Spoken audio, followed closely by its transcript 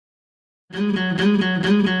Just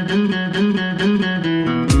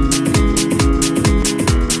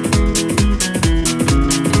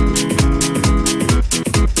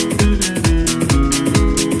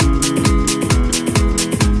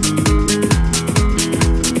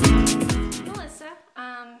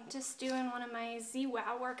doing one of my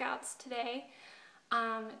Z-Wow workouts today.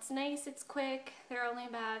 It's nice, it's quick, they're only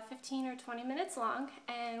about 15 or 20 minutes long,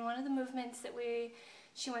 and one of the movements that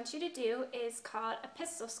she wants you to do is called a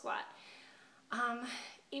pistol squat.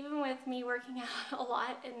 Even with me working out a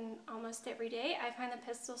lot and almost every day, I find the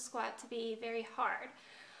pistol squat to be very hard.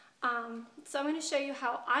 So I'm going to show you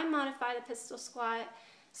how I modify the pistol squat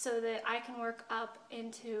so that I can work up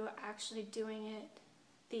into actually doing it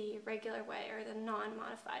the regular way or the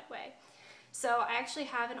non-modified way. So I actually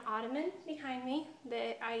have an ottoman behind me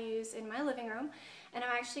that I use in my living room, and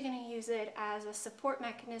I'm actually going to use it as a support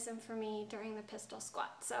mechanism for me during the pistol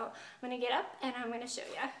squat. So I'm going to get up and I'm going to show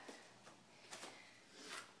you.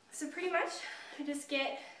 So pretty much I just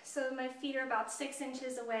so my feet are about 6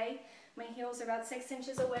 inches away, my heels are about 6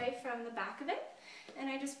 inches away from the back of it, and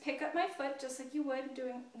I just pick up my foot just like you would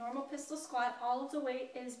doing normal pistol squat. All of the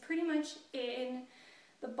weight is pretty much in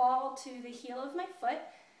the ball to the heel of my foot,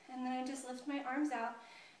 and then I just lift my arms out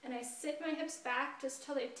and I sit my hips back just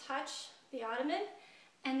till they touch the ottoman,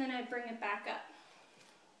 and then I bring it back up.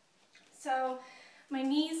 So my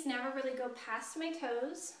knees never really go past my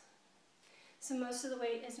toes, so most of the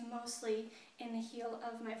weight is mostly in the heel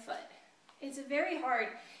of my foot. It's very hard,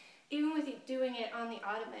 even with you doing it on the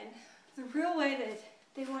ottoman. The real way that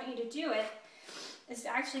they want you to do it is to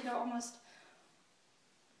actually go almost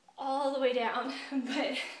all the way down,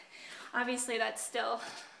 but obviously that's still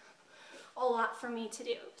a lot for me to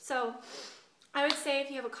do. So I would say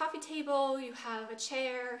if you have a coffee table, you have a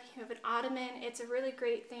chair, you have an ottoman, it's a really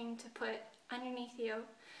great thing to put underneath you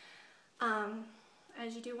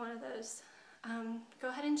as you do one of those. Go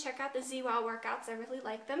ahead and check out the Z-Wow workouts. I really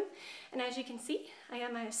like them. And as you can see, I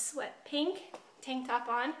got my Sweat Pink tank top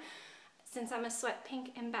on, since I'm a Sweat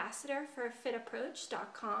Pink ambassador for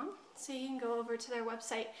fitapproach.com. So you can go over to their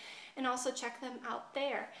website and also check them out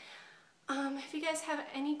there. If you guys have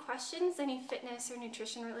any questions, any fitness or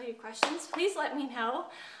nutrition related questions, please let me know.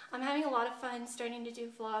 I'm having a lot of fun starting to do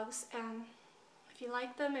vlogs. If you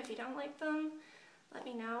like them, if you don't like them, let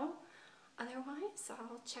me know. Otherwise,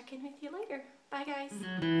 I'll check in with you later. Bye guys.